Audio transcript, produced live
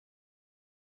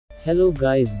Hello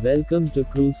guys, welcome to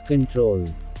Cruise Control.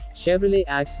 Chevrolet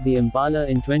axed the Impala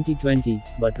in 2020,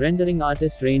 but rendering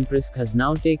artist Rain Prisk has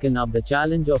now taken up the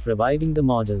challenge of reviving the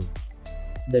model.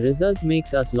 The result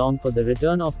makes us long for the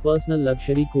return of personal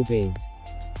luxury coupes.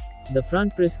 The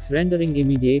front Prisk's rendering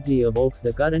immediately evokes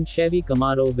the current Chevy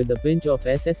Camaro with a pinch of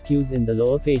SSQs in the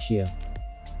lower fascia.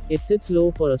 It sits low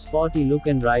for a sporty look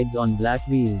and rides on black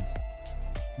wheels.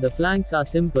 The flanks are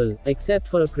simple, except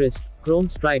for a crisp, chrome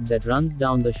stripe that runs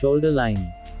down the shoulder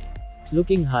line.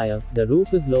 Looking higher, the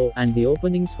roof is low, and the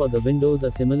openings for the windows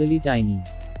are similarly tiny.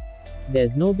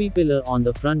 There's no B-pillar on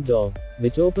the front door,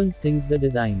 which opens things the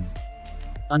design.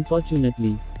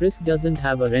 Unfortunately, Prisk doesn't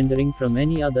have a rendering from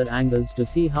any other angles to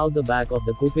see how the back of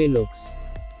the coupe looks.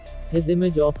 His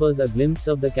image offers a glimpse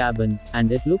of the cabin,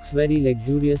 and it looks very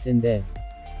luxurious in there.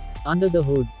 Under the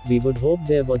hood, we would hope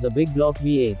there was a big block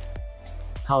V8.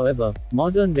 However,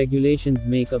 modern regulations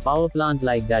make a power plant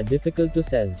like that difficult to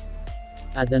sell.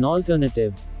 As an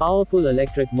alternative, powerful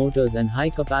electric motors and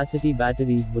high-capacity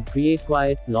batteries would create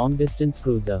quiet, long-distance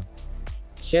cruiser.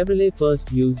 Chevrolet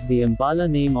first used the Impala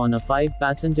name on a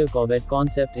 5-passenger Corvette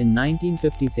concept in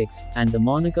 1956, and the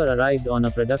moniker arrived on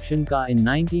a production car in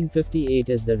 1958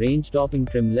 as the range-topping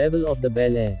trim level of the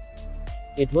Bel Air.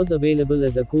 It was available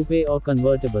as a coupe or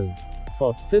convertible.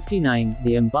 For '59,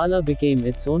 the Impala became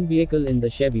its own vehicle in the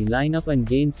Chevy lineup and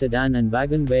gained sedan and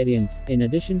wagon variants, in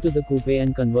addition to the coupe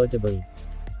and convertible.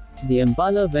 The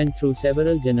Impala went through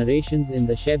several generations in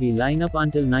the Chevy lineup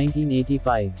until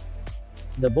 1985.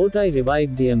 The bowtie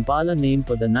revived the Impala name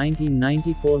for the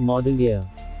 1994 model year.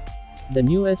 The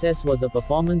new SS was a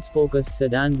performance-focused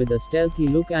sedan with a stealthy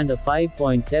look and a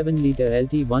 5.7-liter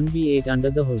LT1 V8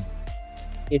 under the hood.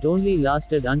 It only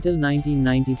lasted until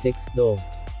 1996, though.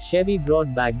 Chevy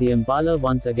brought back the Impala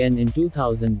once again in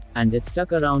 2000, and it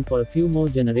stuck around for a few more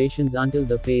generations until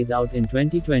the phase-out in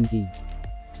 2020.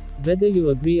 Whether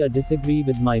you agree or disagree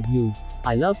with my views,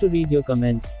 I love to read your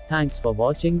comments. Thanks for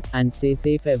watching, and stay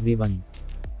safe everyone.